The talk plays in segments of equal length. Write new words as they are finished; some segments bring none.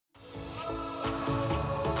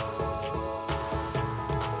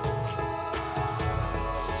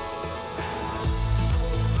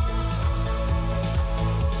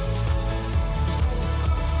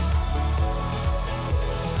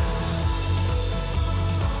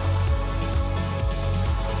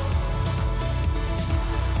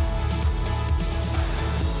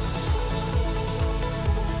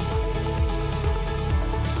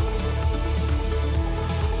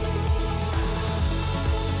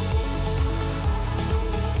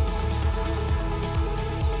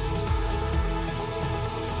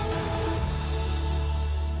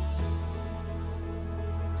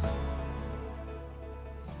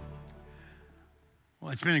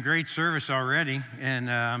Well, it's been a great service already,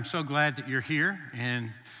 and I'm so glad that you're here,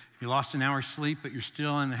 and you lost an hour's sleep, but you're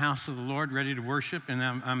still in the house of the Lord, ready to worship, and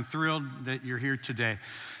I'm thrilled that you're here today.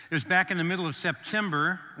 It was back in the middle of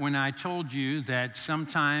September when I told you that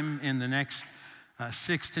sometime in the next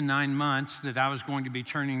 6 to 9 months that I was going to be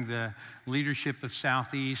turning the leadership of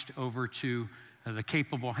Southeast over to the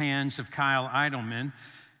capable hands of Kyle Eidelman,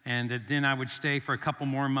 and that then I would stay for a couple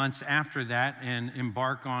more months after that and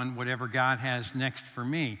embark on whatever God has next for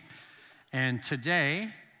me. And today,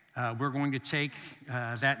 we're going to take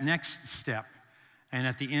that next step. And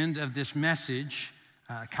at the end of this message,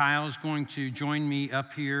 Kyle's going to join me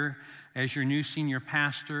up here as your new senior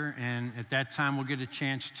pastor, and at that time, we'll get a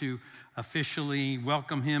chance to officially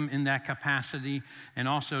welcome him in that capacity and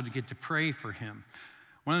also to get to pray for him.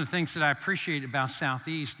 One of the things that I appreciate about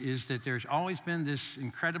Southeast is that there's always been this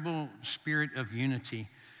incredible spirit of unity.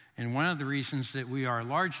 And one of the reasons that we are a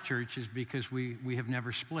large church is because we have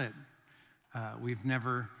never split. We've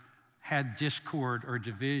never had discord or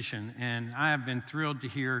division. And I have been thrilled to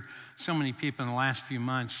hear so many people in the last few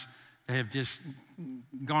months that have just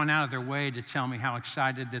gone out of their way to tell me how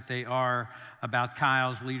excited that they are about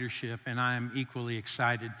Kyle's leadership, and I am equally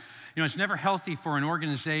excited. You know, it's never healthy for an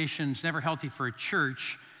organization, it's never healthy for a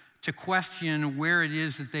church to question where it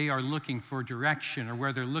is that they are looking for direction or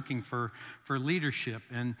where they're looking for leadership.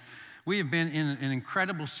 And we have been in an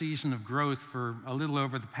incredible season of growth for a little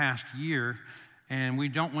over the past year, and we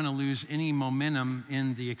don't want to lose any momentum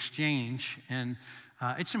in the exchange. And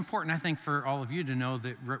it's important, I think, for all of you to know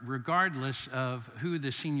that regardless of who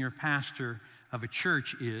the senior pastor of a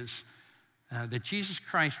church is, that Jesus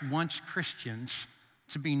Christ wants Christians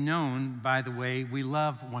to be known by the way we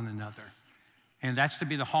love one another. And that's to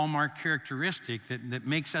be the hallmark characteristic that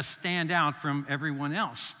makes us stand out from everyone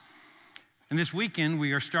else. And this weekend,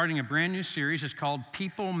 we are starting a brand new series. It's called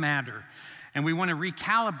People Matter. And we want to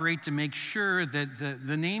recalibrate to make sure that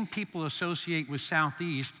the name people associate with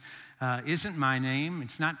Southeast isn't my name,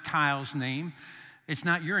 it's not Kyle's name, it's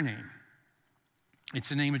not your name. It's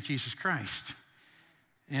the name of Jesus Christ.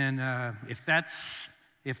 And if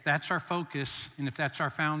that's our focus and if that's our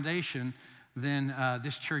foundation, then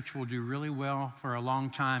this church will do really well for a long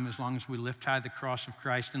time as long as we lift high the cross of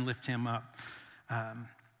Christ and lift him up.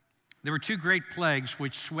 There were two great plagues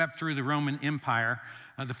which swept through the Roman Empire.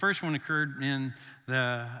 The first one occurred in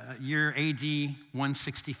the year AD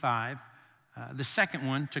 165. The second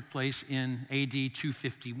one took place in AD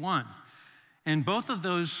 251. And both of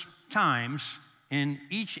those times, in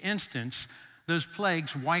each instance, those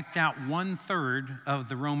plagues wiped out 1/3 of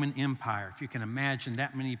the Roman Empire. If you can imagine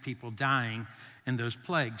that many people dying in those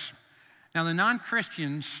plagues. Now, the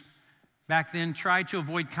non-Christians back then tried to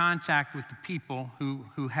avoid contact with the people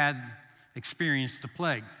who had experienced the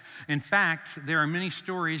plague. In fact, there are many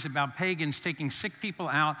stories about pagans taking sick people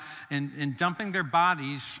out and dumping their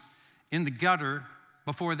bodies in the gutter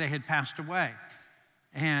before they had passed away.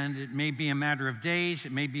 And it may be a matter of days,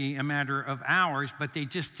 it may be a matter of hours, but they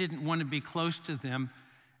just didn't want to be close to them,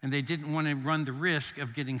 and they didn't want to run the risk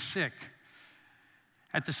of getting sick.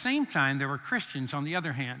 At the same time, there were Christians, on the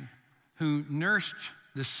other hand, who nursed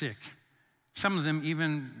the sick. Some of them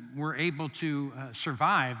even were able to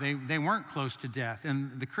survive. They weren't close to death,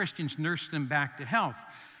 and the Christians nursed them back to health.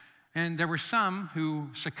 And there were some who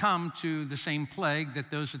succumbed to the same plague that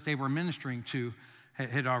those that they were ministering to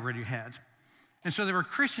had already had. And so there were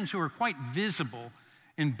Christians who were quite visible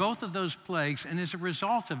in both of those plagues, and as a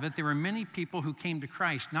result of it, there were many people who came to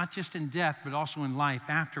Christ, not just in death, but also in life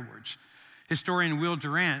afterwards. Historian Will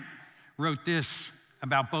Durant wrote this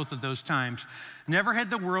about both of those times. Never had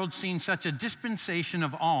the world seen such a dispensation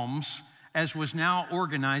of alms as was now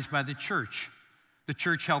organized by the church. The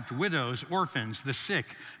church helped widows, orphans, the sick,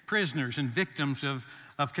 prisoners, and victims of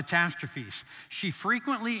catastrophes. She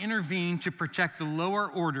frequently intervened to protect the lower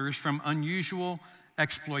orders from unusual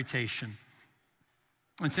exploitation.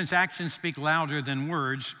 And since actions speak louder than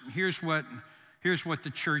words, here's what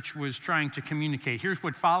the church was trying to communicate. Here's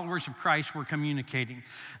what followers of Christ were communicating.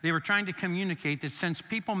 They were trying to communicate that since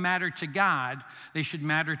people matter to God, they should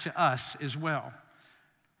matter to us as well.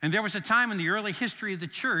 And there was a time in the early history of the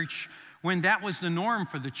church when that was the norm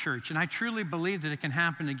for the church. And I truly believe that it can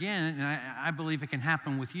happen again, and I believe it can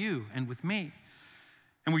happen with you and with me.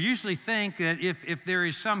 And we usually think that if there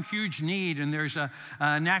is some huge need and there's a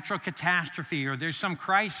natural catastrophe or there's some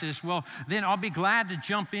crisis, well, then I'll be glad to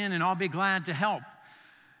jump in and I'll be glad to help.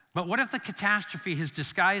 But what if the catastrophe has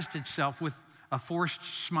disguised itself with a forced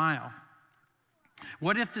smile?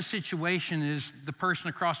 What if the situation is the person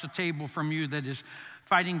across the table from you that is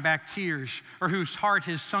fighting back tears, or whose heart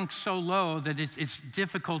has sunk so low that it's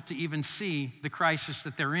difficult to even see the crisis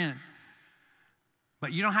that they're in?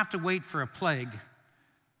 But you don't have to wait for a plague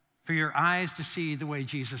for your eyes to see the way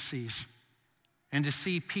Jesus sees, and to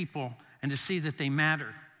see people and to see that they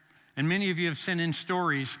matter. And many of you have sent in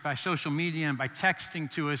stories by social media and by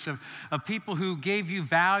texting to us of people who gave you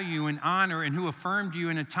value and honor and who affirmed you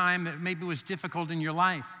in a time that maybe was difficult in your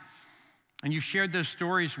life. And you shared those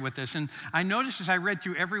stories with us. And I noticed as I read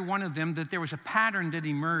through every one of them that there was a pattern that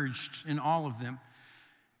emerged in all of them.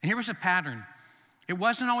 And here was a pattern. It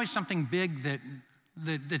wasn't always something big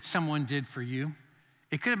that someone did for you.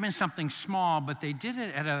 It could have been something small, but they did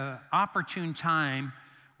it at an opportune time,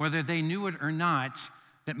 whether they knew it or not,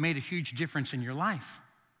 that made a huge difference in your life.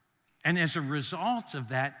 And as a result of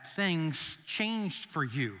that, things changed for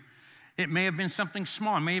you. It may have been something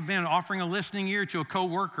small. It may have been offering a listening ear to a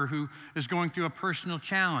coworker who is going through a personal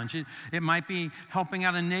challenge. It might be helping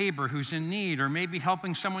out a neighbor who's in need, or maybe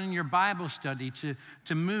helping someone in your Bible study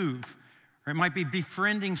to move. Or it might be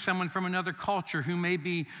befriending someone from another culture who may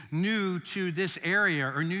be new to this area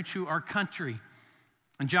or new to our country.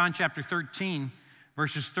 In John chapter 13,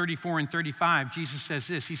 verses 34 and 35, Jesus says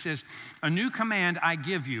this. He says, "A new command I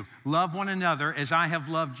give you, love one another as I have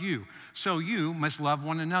loved you. So you must love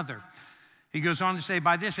one another." He goes on to say,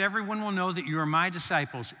 "By this everyone will know that you are my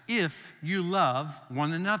disciples if you love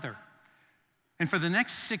one another." And for the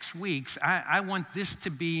next 6 weeks, I want this to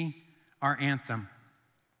be our anthem.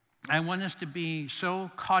 I want us to be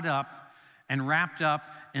so caught up and wrapped up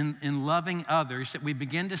in loving others that we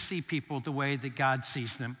begin to see people the way that God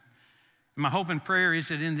sees them. My hope and prayer is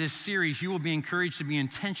that in this series, you will be encouraged to be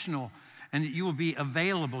intentional and that you will be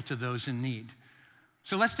available to those in need.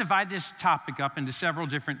 So let's divide this topic up into several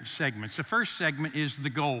different segments. The first segment is the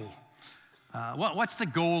goal. What's the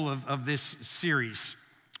goal of this series?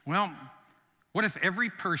 Well, what if every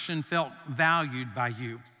person felt valued by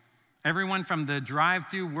you? Everyone from the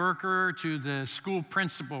drive-through worker to the school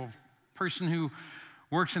principal, person who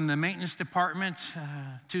works in the maintenance department,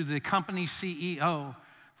 to the company CEO,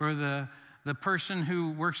 for the person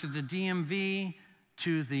who works at the DMV,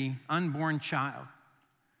 to the unborn child.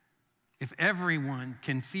 If everyone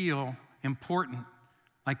can feel important,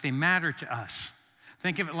 like they matter to us,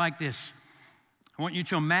 think of it like this. I want you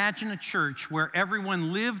to imagine a church where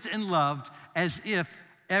everyone lived and loved as if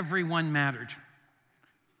everyone mattered.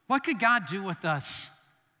 What could God do with us?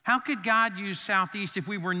 How could God use Southeast if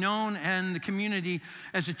we were known in the community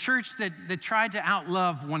as a church that tried to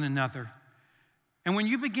outlove one another? And when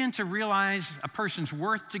you begin to realize a person's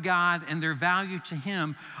worth to God and their value to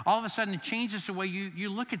Him, all of a sudden it changes the way you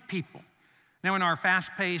look at people. Now, in our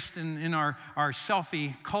fast-paced and in our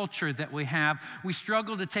selfie culture that we have, we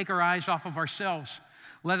struggle to take our eyes off of ourselves,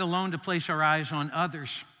 let alone to place our eyes on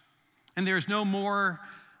others. And there's no more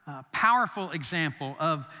powerful example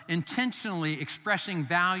of intentionally expressing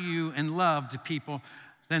value and love to people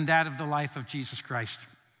than that of the life of Jesus Christ.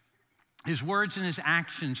 His words and his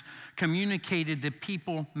actions communicated that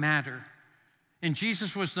people matter. And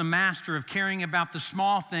Jesus was the master of caring about the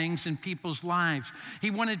small things in people's lives. He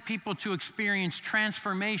wanted people to experience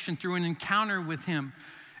transformation through an encounter with him.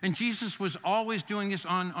 And Jesus was always doing this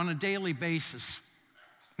on a daily basis.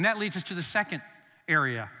 And that leads us to the second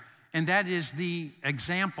area, and that is the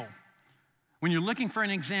example. When you're looking for an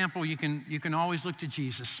example, you can always look to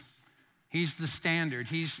Jesus. He's the standard.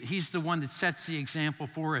 He's the one that sets the example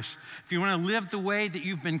for us. If you want to live the way that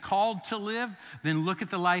you've been called to live, then look at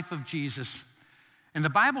the life of Jesus. And the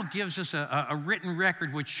Bible gives us a written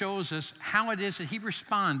record which shows us how it is that he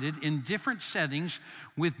responded in different settings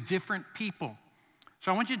with different people. So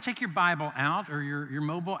I want you to take your Bible out or your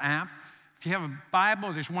mobile app. If you have a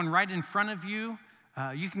Bible, there's one right in front of you.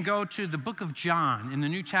 You can go to the book of John in the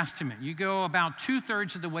New Testament. You go about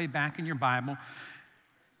 2/3 of the way back in your Bible,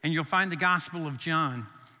 and you'll find the Gospel of John.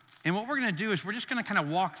 And what we're going to do is we're just going to kind of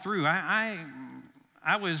walk through.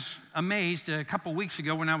 I was amazed a couple weeks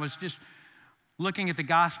ago when I was just looking at the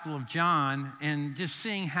Gospel of John and just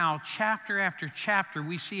seeing how chapter after chapter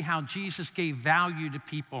we see how Jesus gave value to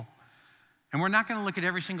people. And we're not going to look at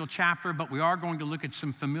every single chapter, but we are going to look at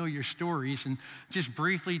some familiar stories and just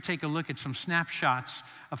briefly take a look at some snapshots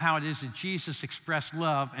of how it is that Jesus expressed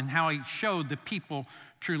love and how he showed that people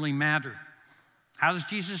truly matter. How does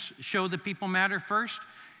Jesus show that people matter? First,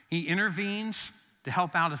 he intervenes to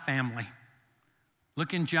help out a family.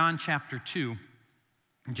 Look in John chapter 2.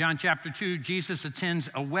 In John chapter 2, Jesus attends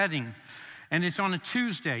a wedding, and it's on a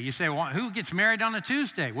Tuesday. You say, well, who gets married on a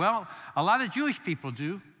Tuesday? Well, a lot of Jewish people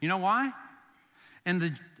do. You know why? In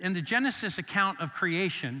the Genesis account of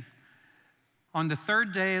creation, on the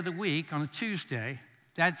third day of the week, on a Tuesday,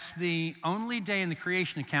 that's the only day in the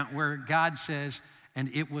creation account where God says, and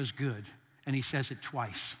it was good. And he says it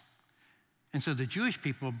twice. And so the Jewish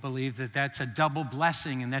people believe that that's a double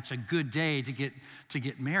blessing and that's a good day to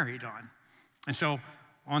get married on. And so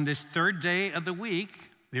on this third day of the week,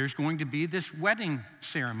 there's going to be this wedding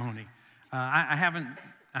ceremony. I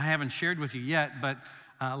haven't shared with you yet, but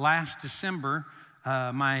last December,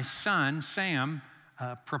 my son, Sam,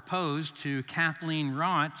 proposed to Kathleen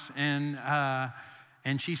Rotz,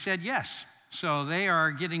 and she said yes. So they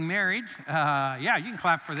are getting married. Yeah, you can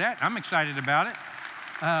clap for that. I'm excited about it.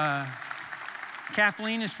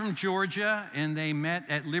 Kathleen is from Georgia, and they met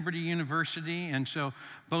at Liberty University, and so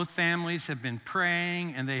both families have been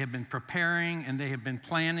praying, and they have been preparing, and they have been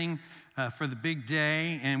planning for the big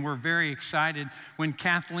day, and we're very excited. When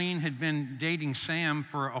Kathleen had been dating Sam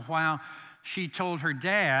for a while, she told her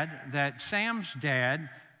dad that Sam's dad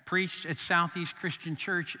preached at Southeast Christian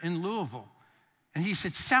Church in Louisville. And he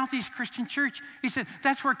said, Southeast Christian Church? He said,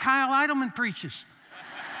 that's where Kyle Idleman preaches.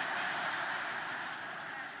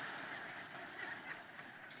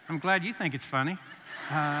 I'm glad you think it's funny.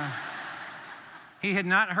 He had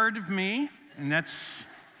not heard of me, and that's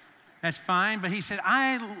fine. But he said,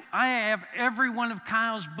 I have every one of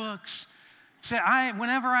Kyle's books. He said,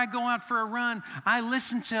 whenever I go out for a run, I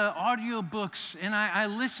listen to audiobooks, and I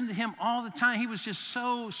listen to him all the time. He was just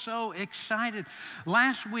so excited.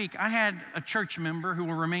 Last week, I had a church member who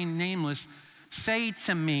will remain nameless say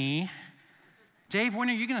to me, Dave, when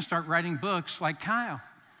are you going to start writing books like Kyle?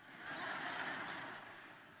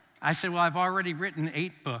 I said, well, I've already written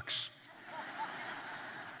 8 books.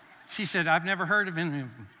 She said, I've never heard of any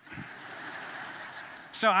of them.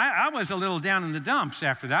 So I was a little down in the dumps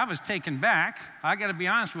after that. I was taken back. I got to be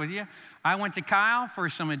honest with you. I went to Kyle for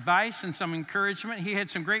some advice and some encouragement. He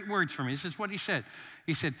had some great words for me. This is what he said.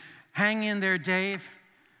 He said, hang in there, Dave.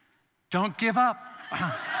 Don't give up.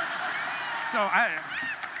 So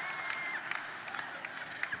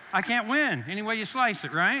I can't win any way you slice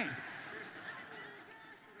it, right?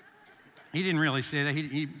 He didn't really say that.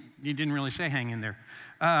 He didn't really say hang in there.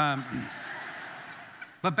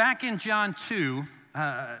 But back in John 2,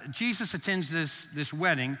 Jesus attends this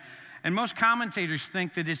wedding, and most commentators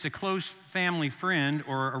think that it's a close family friend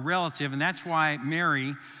or a relative, and that's why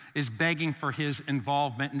Mary is begging for his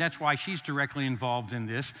involvement, and that's why she's directly involved in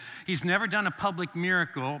this. He's never done a public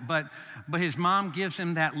miracle, but his mom gives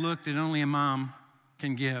him that look that only a mom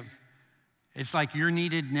can give. It's like, you're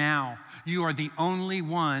needed now. You are the only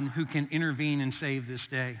one who can intervene and save this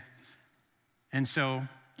day. And so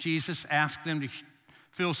Jesus asked them to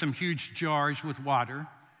fill some huge jars with water.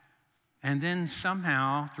 And then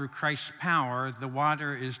somehow, through Christ's power, the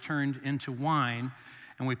water is turned into wine.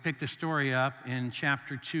 And we pick the story up in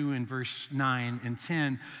chapter 2 in verse 9 and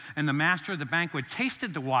 10. And the master of the banquet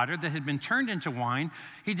tasted the water that had been turned into wine.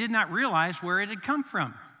 He did not realize where it had come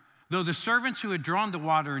from, though the servants who had drawn the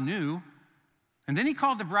water knew. And then he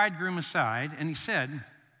called the bridegroom aside, and he said,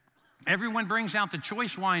 everyone brings out the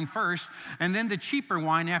choice wine first, and then the cheaper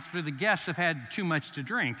wine after the guests have had too much to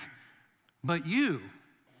drink. But you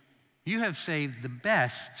have saved the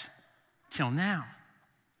best till now.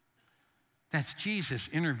 That's Jesus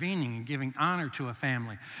intervening and giving honor to a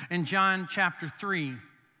family. In John chapter 3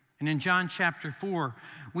 and in John chapter 4,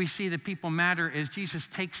 we see that people matter as Jesus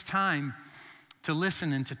takes time to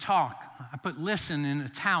listen and to talk. I put listen in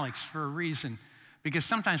italics for a reason, because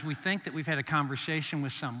sometimes we think that we've had a conversation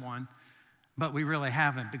with someone, but we really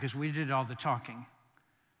haven't, because we did all the talking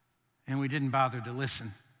and we didn't bother to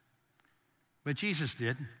listen. But Jesus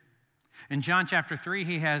did. In John chapter 3,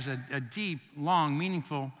 he has a deep, long,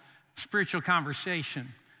 meaningful spiritual conversation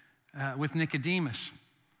with Nicodemus.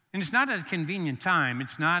 And it's not at a convenient time.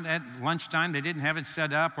 It's not at lunchtime. They didn't have it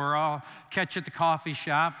set up, or I'll catch at the coffee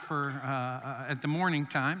shop for at the morning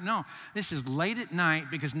time. No, this is late at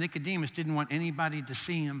night, because Nicodemus didn't want anybody to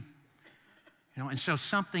see him. And so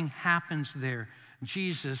something happens there.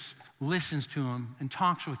 Jesus listens to him and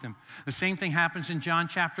talks with him. The same thing happens in John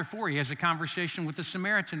chapter 4. He has a conversation with the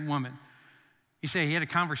Samaritan woman. You say he had a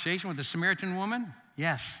conversation with the Samaritan woman?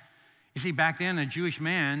 Yes. You see, back then, a Jewish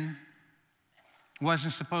man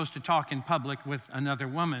wasn't supposed to talk in public with another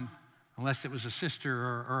woman unless it was a sister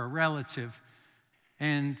or a relative.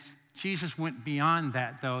 And Jesus went beyond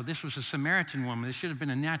that, though. This was a Samaritan woman. This should have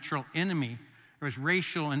been a natural enemy. There was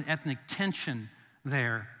racial and ethnic tension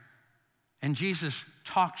there. And Jesus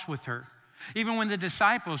talks with her. Even when the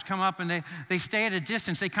disciples come up and they stay at a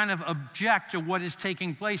distance, they kind of object to what is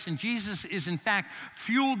taking place. And Jesus is, in fact,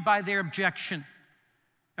 fueled by their objection.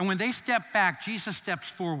 And when they step back, Jesus steps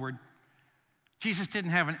forward. Jesus didn't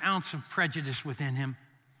have an ounce of prejudice within him.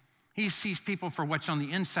 He sees people for what's on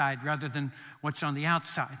the inside rather than what's on the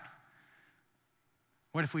outside.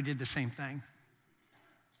 What if we did the same thing?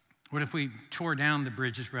 What if we tore down the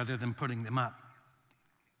bridges rather than putting them up?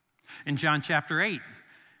 In John chapter 8,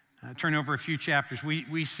 turn over a few chapters,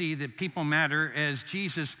 we see that people matter as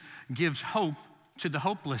Jesus gives hope to the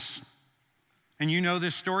hopeless. And you know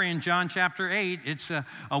this story in John chapter 8. It's a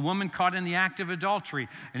woman caught in the act of adultery.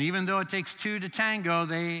 And even though it takes two to tango,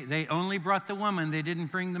 they only brought the woman. They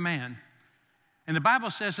didn't bring the man. And the Bible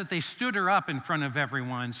says that they stood her up in front of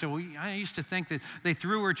everyone. So I used to think that they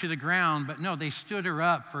threw her to the ground. But no, they stood her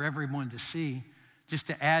up for everyone to see, just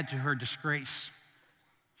to add to her disgrace.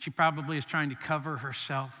 She probably is trying to cover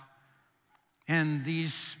herself. And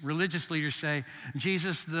these religious leaders say,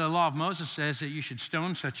 Jesus, the law of Moses says that you should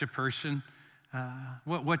stone such a person.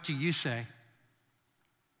 What do you say?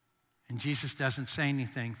 And Jesus doesn't say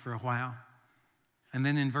anything for a while. And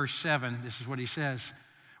then in verse 7, this is what he says.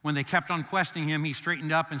 When they kept on questioning him, he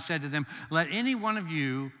straightened up and said to them, let any one of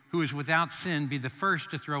you who is without sin be the first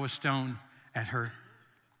to throw a stone at her.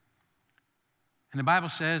 And the Bible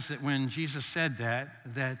says that when Jesus said that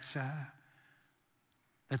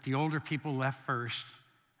the older people left first,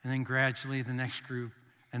 and then gradually the next group,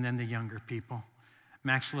 and then the younger people.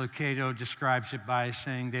 Max Lucado describes it by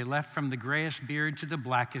saying, they left from the grayest beard to the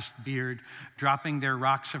blackest beard, dropping their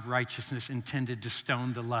rocks of righteousness intended to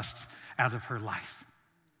stone the lust out of her life.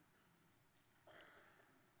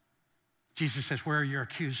 Jesus says, where are your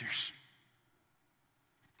accusers?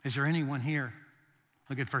 Is there anyone here?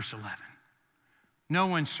 Look at verse 11. No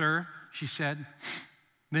one, sir, she said.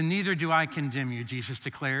 Then neither do I condemn you, Jesus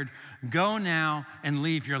declared. Go now and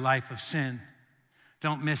leave your life of sin.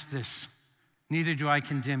 Don't miss this. Neither do I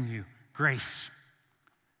condemn you. Grace.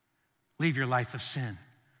 Leave your life of sin.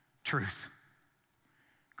 Truth.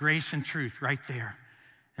 Grace and truth right there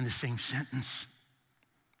in the same sentence.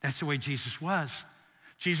 That's the way Jesus was.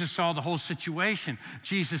 Jesus saw the whole situation.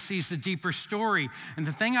 Jesus sees the deeper story. And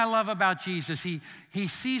the thing I love about Jesus, he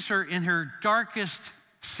sees her in her darkest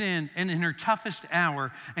sin and in her toughest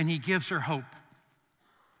hour, and he gives her hope.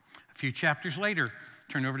 A few chapters later,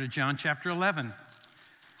 turn over to John chapter 11.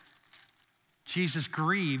 Jesus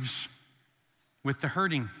grieves with the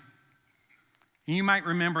hurting. And you might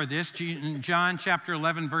remember this. John chapter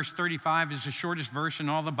 11, verse 35 is the shortest verse in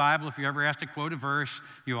all the Bible. If you ever asked to quote a verse,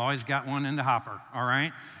 you always got one in the hopper, all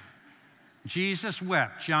right? Jesus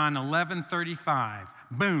wept, John 11:35.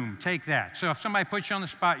 Boom, take that. So if somebody puts you on the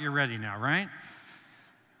spot, you're ready now, right?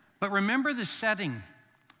 But remember the setting.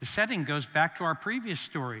 The setting goes back to our previous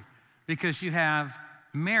story because you have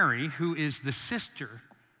Mary, who is the sister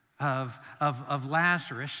of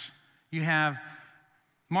Lazarus. You have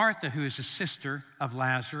Martha, who is a sister of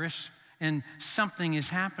Lazarus, and something is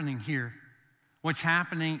happening here. What's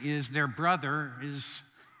happening is their brother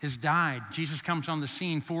has died. Jesus comes on the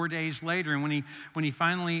scene 4 days later, and when he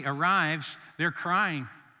finally arrives, they're crying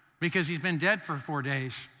because he's been dead for 4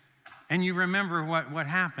 days. And you remember what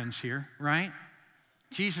happens here, right?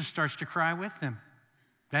 Jesus starts to cry with them.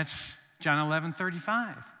 That's John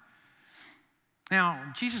 11:35. Now,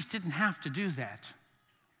 Jesus didn't have to do that,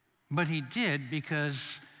 but he did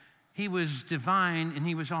because he was divine and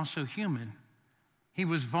he was also human. He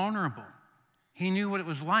was vulnerable. He knew what it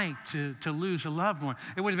was like to lose a loved one.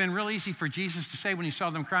 It would have been real easy for Jesus to say when he saw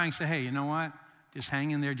them crying, say, hey, you know what? Just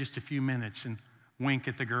hang in there just a few minutes and wink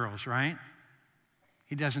at the girls, right?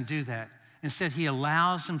 He doesn't do that. Instead, he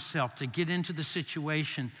allows himself to get into the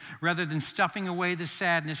situation. Rather than stuffing away the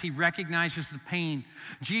sadness, he recognizes the pain.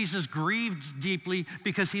 Jesus grieved deeply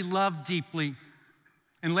because he loved deeply.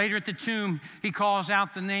 And later at the tomb, he calls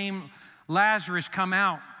out the name Lazarus, come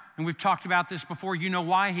out. And we've talked about this before. You know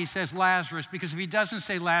why he says Lazarus? Because if he doesn't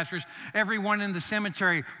say Lazarus, everyone in the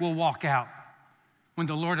cemetery will walk out when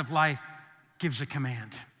the Lord of life gives a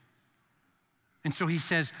command. And so he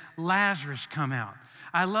says, Lazarus, come out.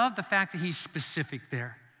 I love the fact that he's specific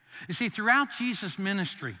there. You see, throughout Jesus'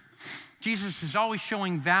 ministry, Jesus is always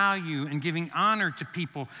showing value and giving honor to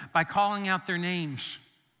people by calling out their names.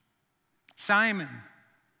 Simon,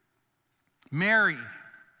 Mary,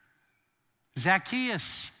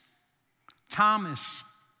 Zacchaeus, Thomas,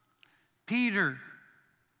 Peter,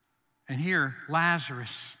 and here,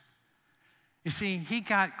 Lazarus. You see, he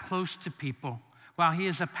got close to people. While he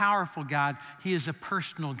is a powerful God, he is a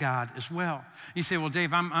personal God as well. You say, well,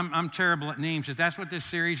 Dave, I'm terrible at names. If that's what this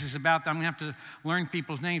series is about, I'm going to have to learn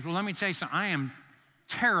people's names. Well, let me tell you something. I am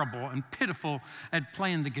terrible and pitiful at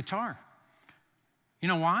playing the guitar. You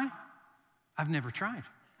know why? I've never tried.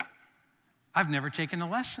 I've never taken a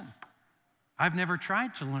lesson. I've never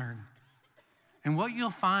tried to learn. And what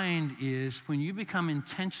you'll find is when you become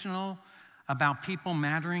intentional about people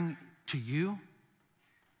mattering to you,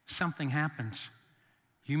 something happens.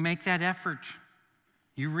 You make that effort.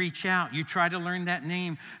 You reach out. You try to learn that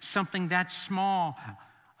name, something that small.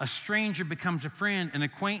 A stranger becomes a friend. An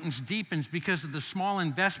acquaintance deepens because of the small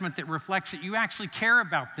investment that reflects that you actually care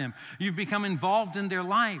about them. You've become involved in their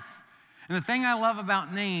life. And the thing I love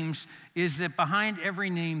about names is that behind every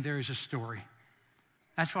name there is a story.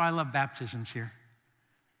 That's why I love baptisms here.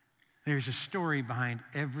 There's a story behind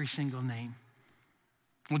every single name.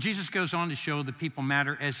 Well, Jesus goes on to show that people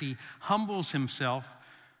matter as he humbles himself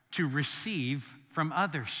to receive from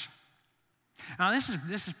others. Now,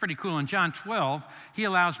 this is pretty cool. In John 12, he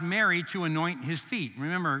allows Mary to anoint his feet.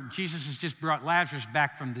 Remember, Jesus has just brought Lazarus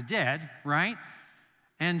back from the dead, right?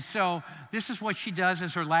 And so this is what she does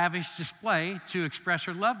as her lavish display to express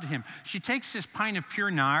her love to him. She takes this pint of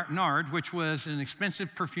pure nard, which was an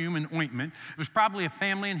expensive perfume and ointment. It was probably a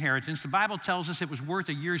family inheritance. The Bible tells us it was worth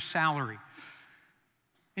a year's salary.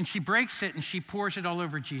 And she breaks it and she pours it all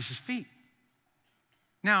over Jesus' feet.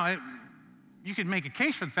 Now, you could make a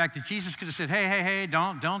case for the fact that Jesus could have said, hey,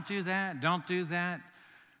 don't do that, don't do that.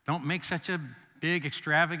 Don't make such a big,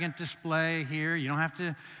 extravagant display here. You don't have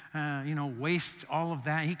to, waste all of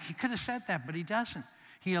that. He could have said that, but he doesn't.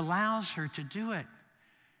 He allows her to do it.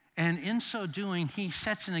 And in so doing, he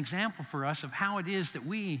sets an example for us of how it is that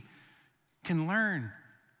we can learn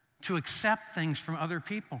to accept things from other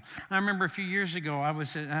people. I remember a few years ago,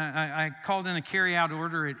 I called in a carry-out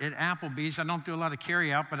order at Applebee's. I don't do a lot of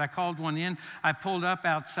carry-out, but I called one in. I pulled up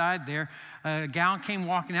outside there. A gal came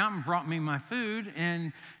walking out and brought me my food,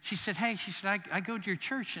 and she said, I go to your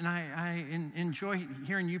church, and I enjoy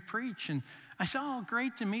hearing you preach. And I said, oh,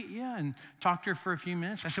 great to meet you, and talked to her for a few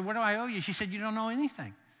minutes. I said, what do I owe you? She said, you don't know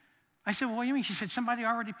anything. I said, well, what do you mean? She said, somebody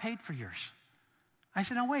already paid for yours. I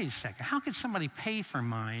said, now, wait a second. How could somebody pay for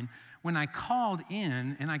mine when I called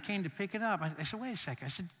in and I came to pick it up? I said, wait a second. I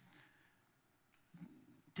said,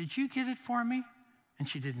 did you get it for me? And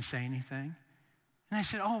she didn't say anything. And I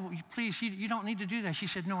said, oh, please, you don't need to do that. She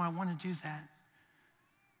said, no, I want to do that.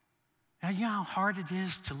 Now, you know how hard it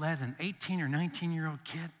is to let an 18 or 19-year-old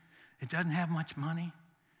kid that doesn't have much money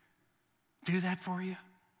do that for you?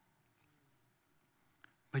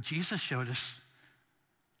 But Jesus showed us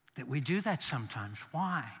that we do that sometimes.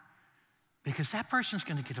 Why? Because that person's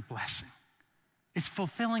going to get a blessing. It's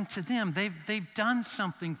fulfilling to them. They've done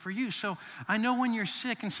something for you. So I know when you're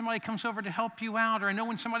sick and somebody comes over to help you out, or I know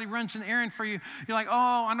when somebody runs an errand for you, you're like,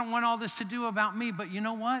 oh, I don't want all this to do about me. But you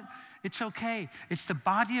know what? It's okay. It's the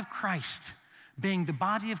body of Christ being the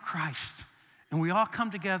body of Christ. And we all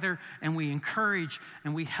come together and we encourage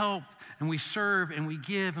and we help and we serve and we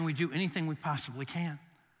give and we do anything we possibly can.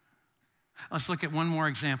 Let's look at one more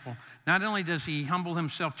example. Not only does he humble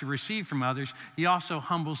himself to receive from others, he also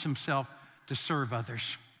humbles himself to serve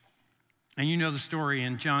others. And you know the story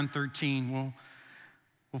in John 13.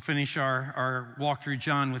 We'll finish our walk through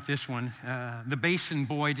John with this one. The basin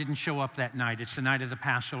boy didn't show up that night. It's the night of the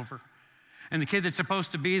Passover. And the kid that's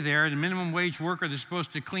supposed to be there, the minimum wage worker that's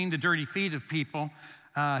supposed to clean the dirty feet of people,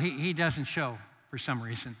 he doesn't show for some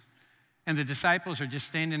reason. And the disciples are just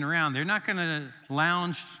standing around. They're not going to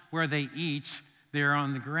lounge where they eat. They're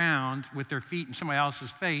on the ground with their feet in somebody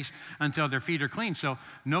else's face until their feet are clean. So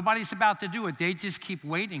nobody's about to do it. They just keep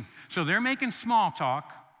waiting. So they're making small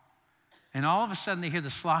talk. And all of a sudden they hear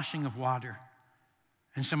the sloshing of water.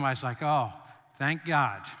 And somebody's like, oh, thank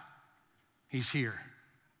God he's here.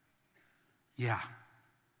 Yeah,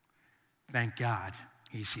 thank God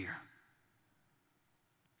he's here.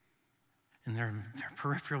 In their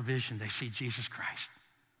peripheral vision, they see Jesus Christ,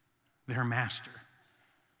 their master,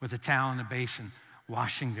 with a towel and a basin,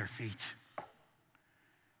 washing their feet.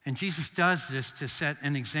 And Jesus does this to set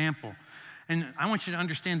an example. And I want you to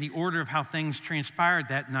understand the order of how things transpired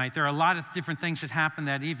that night. There are a lot of different things that happened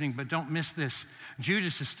that evening, but don't miss this.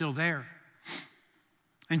 Judas is still there.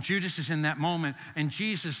 And Judas is in that moment, and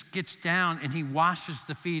Jesus gets down and he washes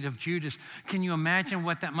the feet of Judas. Can you imagine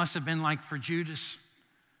what that must have been like for Judas?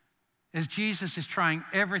 As Jesus is trying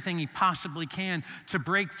everything he possibly can to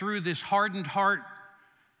break through this hardened heart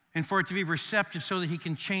and for it to be receptive so that he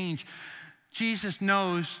can change. Jesus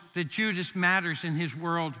knows that Judas matters in his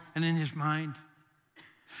world and in his mind.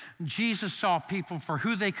 Jesus saw people for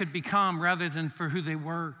who they could become rather than for who they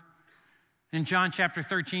were. In John chapter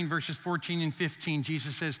 13, verses 14 and 15,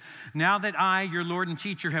 Jesus says, now that I, your Lord and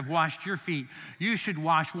teacher, have washed your feet, you should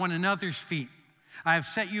wash one another's feet. I have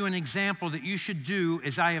set you an example that you should do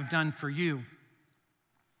as I have done for you.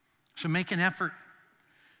 So make an effort.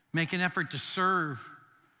 Make an effort to serve,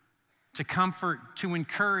 to comfort, to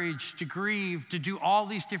encourage, to grieve, to do all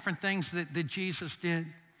these different things that Jesus did.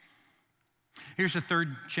 Here's the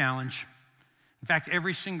third challenge. In fact,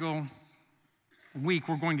 every single week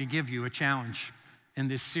we're going to give you a challenge in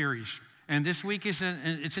this series. And this week it's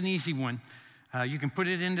an easy one. You can put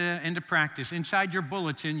it into practice. Inside your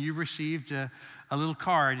bulletin, you received a little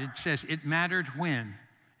card. It says, "It mattered when."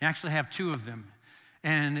 You actually have two of them.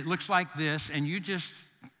 And it looks like this, and you just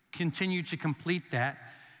continue to complete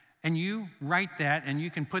that. And you write that, and you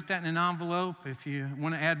can put that in an envelope. If you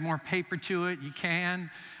want to add more paper to it, you can.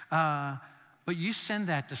 But you send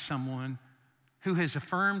that to someone who has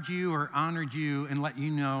affirmed you or honored you and let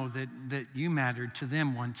you know that you mattered to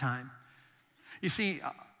them one time. You see,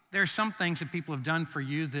 there are some things that people have done for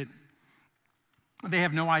you that they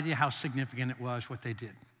have no idea how significant it was what they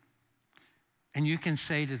did. And you can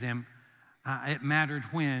say to them, it mattered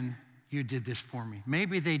when you did this for me.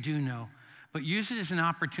 Maybe they do know, but use it as an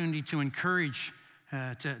opportunity to encourage,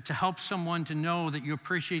 to help someone to know that you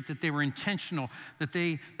appreciate that they were intentional, that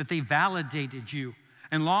they validated you.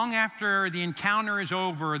 And long after the encounter is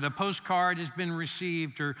over, the postcard has been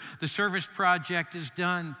received, or the service project is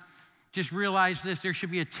done, just realize this: there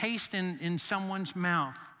should be a taste in someone's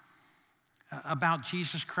mouth about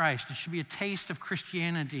Jesus Christ. It should be a taste of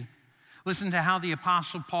Christianity. Listen to how the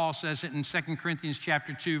Apostle Paul says it in 2 Corinthians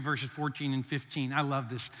chapter 2, verses 14 and 15. I love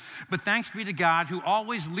this. "But thanks be to God who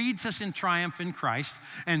always leads us in triumph in Christ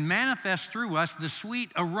and manifests through us the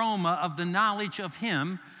sweet aroma of the knowledge of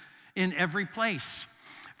him in every place.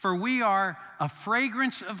 For we are a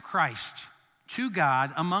fragrance of Christ to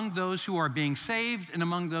God among those who are being saved and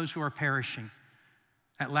among those who are perishing."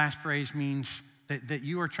 That last phrase means that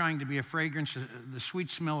you are trying to be a fragrance, the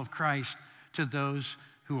sweet smell of Christ, to those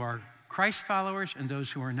who are Christ followers and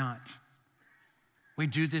those who are not. We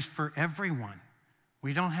do this for everyone.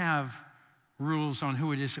 We don't have rules on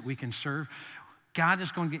who it is that we can serve. God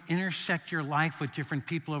is going to intersect your life with different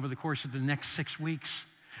people over the course of the next 6 weeks.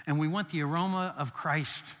 And we want the aroma of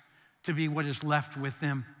Christ to be what is left with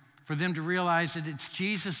them, for them to realize that it's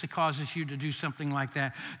Jesus that causes you to do something like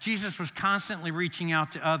that. Jesus was constantly reaching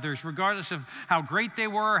out to others, regardless of how great they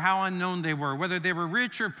were or how unknown they were, whether they were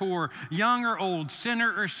rich or poor, young or old,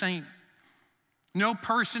 sinner or saint. No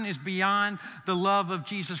person is beyond the love of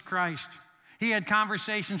Jesus Christ. He had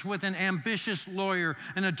conversations with an ambitious lawyer,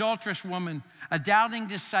 an adulterous woman, a doubting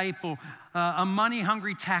disciple, a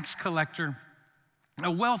money-hungry tax collector,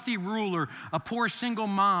 a wealthy ruler, a poor single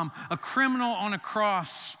mom, a criminal on a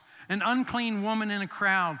cross, an unclean woman in a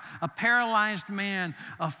crowd, a paralyzed man,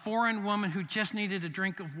 a foreign woman who just needed a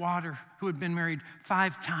drink of water, who had been married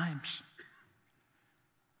 5 times.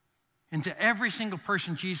 And to every single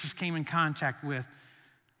person Jesus came in contact with,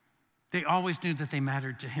 they always knew that they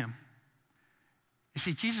mattered to him. You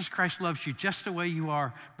see, Jesus Christ loves you just the way you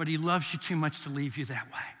are, but he loves you too much to leave you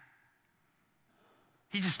that way.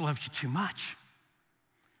 He just loves you too much.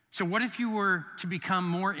 So what if you were to become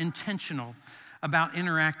more intentional about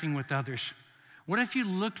interacting with others? What if you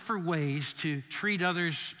looked for ways to treat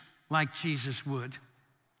others like Jesus would,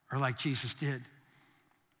 or like Jesus did?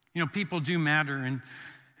 You know, people do matter,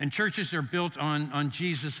 and churches are built on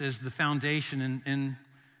Jesus as the foundation, and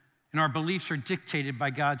our beliefs are dictated by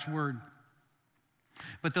God's word.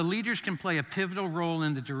 But the leaders can play a pivotal role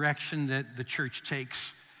in the direction that the church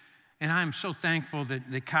takes. And I'm so thankful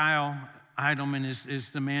that Kyle Eidelman is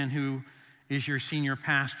the man who is your senior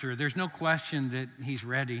pastor. There's no question that he's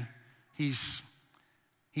ready. He's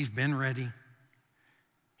been ready.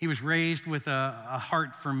 He was raised with a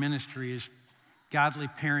heart for ministry. His godly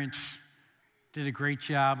parents did a great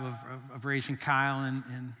job of raising Kyle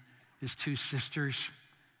and his 2 sisters,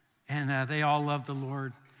 and they all love the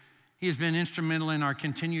Lord. He has been instrumental in our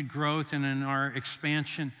continued growth and in our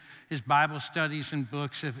expansion. His Bible studies and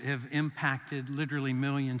books have impacted literally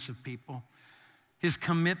millions of people. His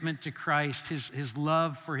commitment to Christ, his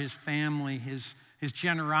love for his family, his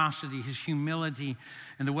generosity, his humility,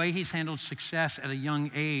 and the way he's handled success at a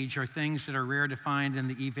young age are things that are rare to find in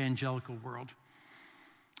the evangelical world.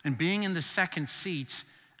 And being in the second seat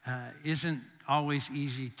isn't always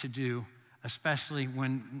easy to do, especially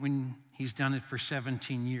when he's done it for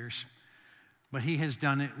 17 years. But he has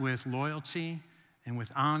done it with loyalty and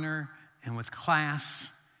with honor and with class,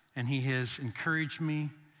 and he has encouraged me,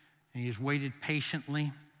 and he has waited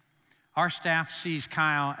patiently. Our staff sees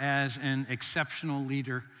Kyle as an exceptional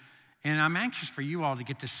leader, and I'm anxious for you all to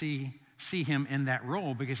get to see him in that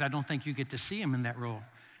role, because I don't think you get to see him in that role.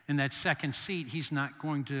 In that second seat, he's not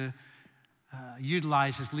going to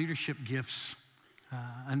utilize his leadership gifts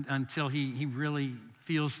until he really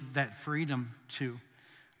feels that freedom to.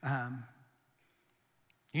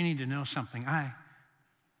 You need to know something.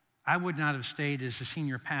 I would not have stayed as a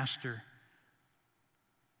senior pastor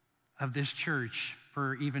of this church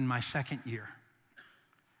for even my second year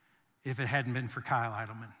if it hadn't been for Kyle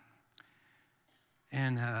Eidelman.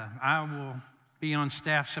 And I will be on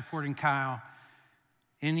staff supporting Kyle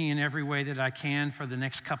any and every way that I can for the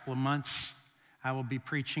next couple of months. I will be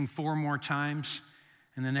preaching 4 more times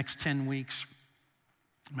in the next 10 weeks.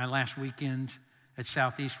 My last weekend at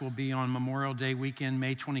Southeast will be on Memorial Day weekend,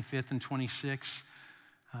 May 25th and 26th.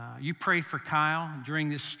 You pray for Kyle during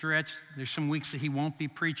this stretch. There's some weeks that he won't be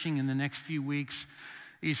preaching in the next few weeks.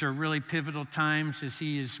 These are really pivotal times as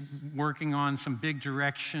he is working on some big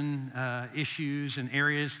direction issues and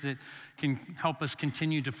areas that can help us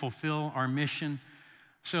continue to fulfill our mission.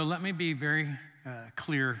 So let me be very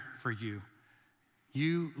clear for you.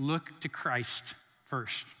 You look to Christ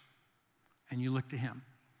first, and you look to him.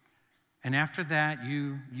 And after that,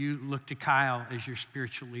 you look to Kyle as your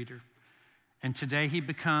spiritual leader. And today he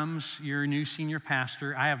becomes your new senior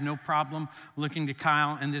pastor. I have no problem looking to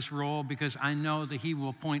Kyle in this role because I know that he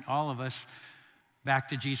will point all of us back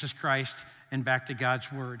to Jesus Christ and back to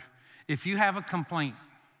God's word. If you have a complaint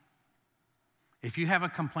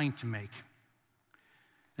to make,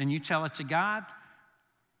 then you tell it to God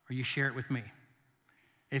or you share it with me.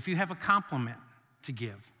 If you have a compliment to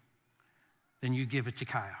give, then you give it to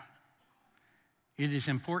Kyle. It is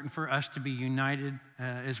important for us to be united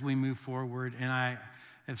as we move forward, and I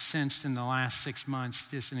have sensed in the last 6 months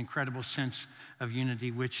just an incredible sense of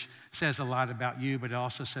unity, which says a lot about you, but it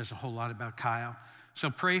also says a whole lot about Kyle.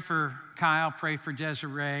 So pray for Kyle, pray for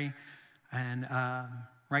Desiree, and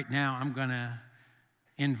right now I'm going to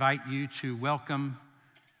invite you to welcome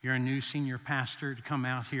your new senior pastor to come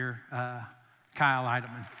out here, Kyle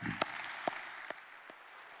Eidelman.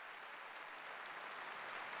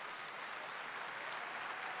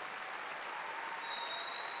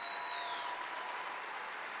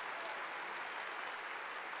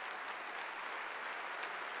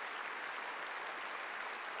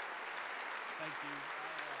 Thank you.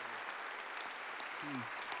 You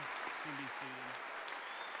can be seated.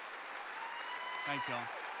 Thank y'all.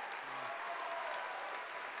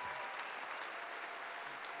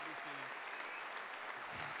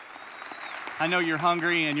 I know you're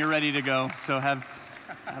hungry and you're ready to go, so have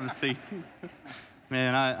a seat.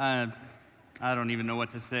 Man, I don't even know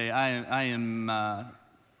what to say. I am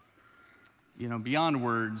beyond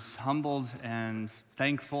words, humbled and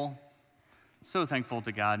thankful. So thankful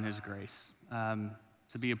to God and his grace.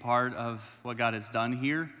 To be a part of what God has done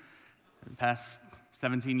here the past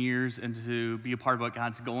 17 years and to be a part of what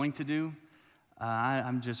God's going to do.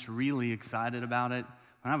 I'm just really excited about it.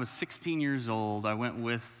 When I was 16 years old, I went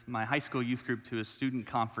with my high school youth group to a student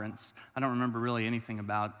conference. I don't remember really anything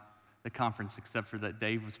about the conference except for that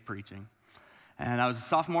Dave was preaching. And I was a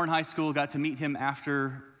sophomore in high school, got to meet him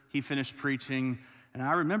after he finished preaching, and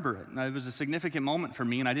I remember it. It was a significant moment for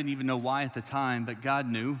me, and I didn't even know why at the time, but God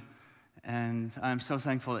knew. And I'm so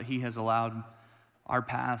thankful that he has allowed our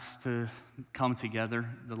paths to come together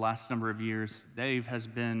the last number of years. Dave has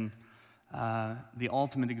been the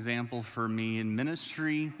ultimate example for me in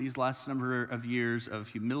ministry these last number of years of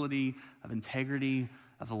humility, of integrity,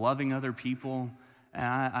 of loving other people. And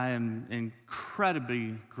I am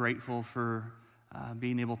incredibly grateful for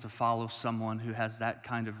being able to follow someone who has that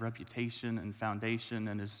kind of reputation and foundation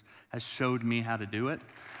and has showed me how to do it.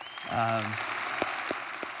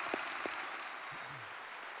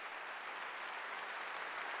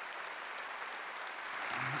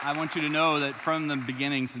 I want you to know that from the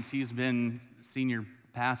beginning, since he's been senior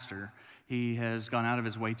pastor, he has gone out of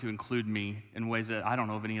his way to include me in ways that I don't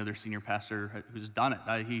know of any other senior pastor who's done it.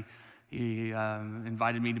 He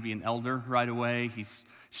invited me to be an elder right away. He's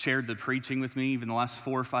shared the preaching with me even the last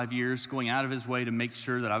 4 or 5 years, going out of his way to make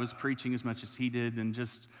sure that I was preaching as much as he did and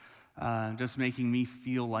just making me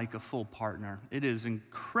feel like a full partner. It is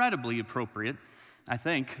incredibly appropriate, I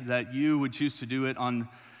think, that you would choose to do it on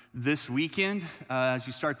this weekend as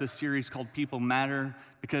you start this series called People Matter,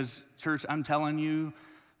 because, church, I'm telling you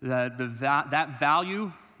that that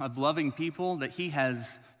value of loving people that he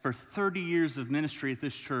has for 30 years of ministry at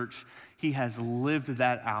this church, he has lived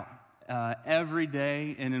that out every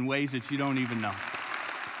day and in ways that you don't even know.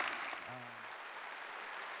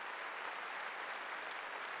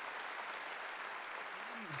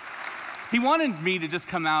 He wanted me to just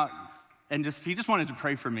come out and he just wanted to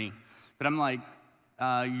pray for me. But I'm like,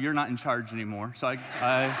 you're not in charge anymore. So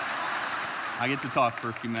I get to talk for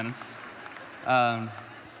a few minutes.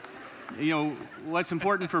 What's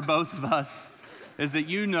important for both of us is that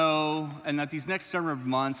you know, and that these next number of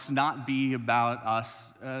months not be about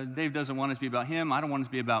us. Dave doesn't want it to be about him. I don't want it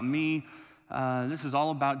to be about me. This is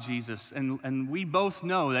all about Jesus. And we both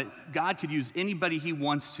know that God could use anybody he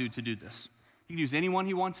wants to do this. He can use anyone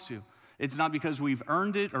he wants to. It's not because we've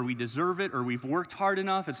earned it or we deserve it or we've worked hard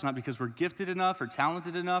enough. It's not because we're gifted enough or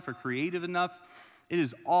talented enough or creative enough. It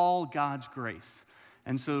is all God's grace.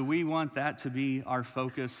 And so we want that to be our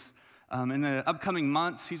focus. In the upcoming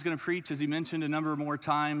months, he's going to preach, as he mentioned, a number more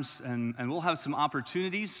times, and we'll have some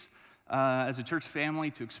opportunities as a church family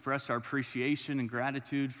to express our appreciation and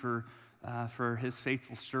gratitude for his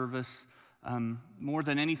faithful service. More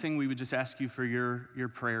than anything, we would just ask you for your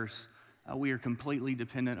prayers. We are completely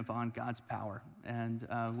dependent upon God's power, and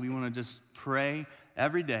we want to just pray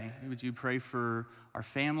every day. Would you pray for our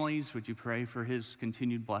families? Would you pray for his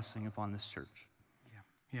continued blessing upon this church?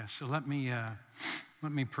 Yeah. So let me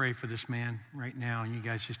pray for this man right now, and you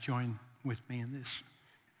guys just join with me in this.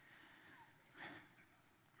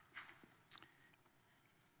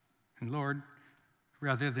 And Lord,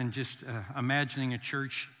 rather than just imagining a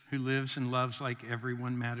church who lives and loves like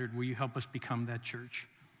everyone mattered, will you help us become that church?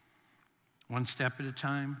 One step at a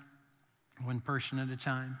time, one person at a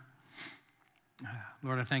time.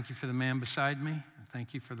 Lord, I thank you for the man beside me. I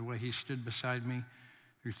thank you for the way he stood beside me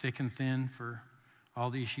through thick and thin for all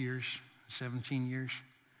these years, 17 years.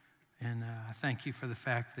 And I thank you for the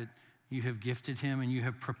fact that you have gifted him and you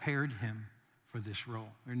have prepared him for this role.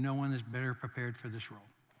 No one is better prepared for this role.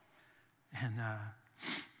 And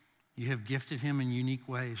you have gifted him in unique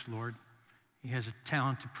ways, Lord. He has a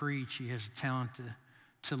talent to preach. He has a talent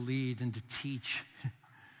to lead and to teach.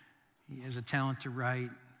 He has a talent to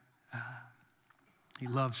write. He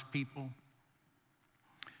loves people.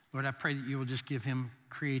 Lord, I pray that you will just give him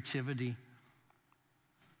creativity.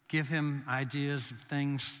 Give him ideas of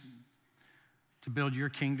things to build your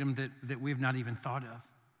kingdom that we've not even thought of,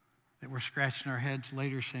 that we're scratching our heads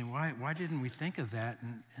later saying, why didn't we think of that?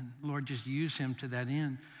 And Lord, just use him to that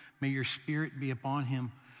end. May your spirit be upon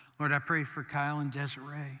him. Lord, I pray for Kyle and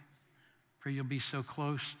Desiree. Pray you'll be so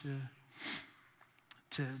close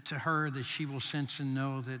to her that she will sense and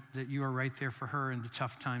know that you are right there for her in the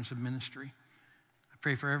tough times of ministry. I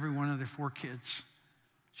pray for every one of their 4 kids.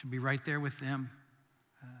 She'll be right there with them.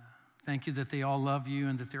 Thank you that they all love you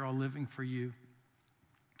and that they're all living for you.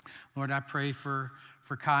 Lord, I pray for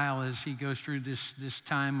Kyle as he goes through this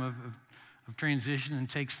time of transition and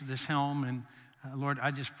takes this helm. And Lord, I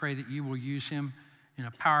just pray that you will use him in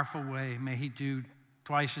a powerful way. May he do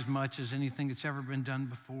twice as much as anything that's ever been done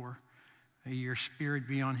before. May your spirit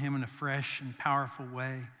be on him in a fresh and powerful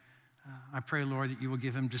way. I pray, Lord, that you will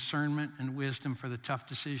give him discernment and wisdom for the tough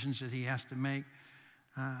decisions that he has to make.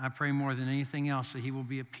 I pray more than anything else that he will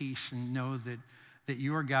be at peace and know that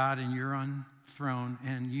you are God and you're on the throne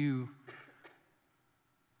and you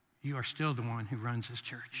are still the one who runs his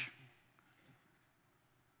church.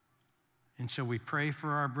 And so we pray for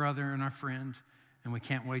our brother and our friend, and we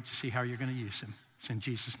can't wait to see how you're going to use him. It's in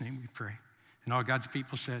Jesus' name we pray. And all God's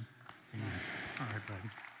people said, amen. All right, buddy.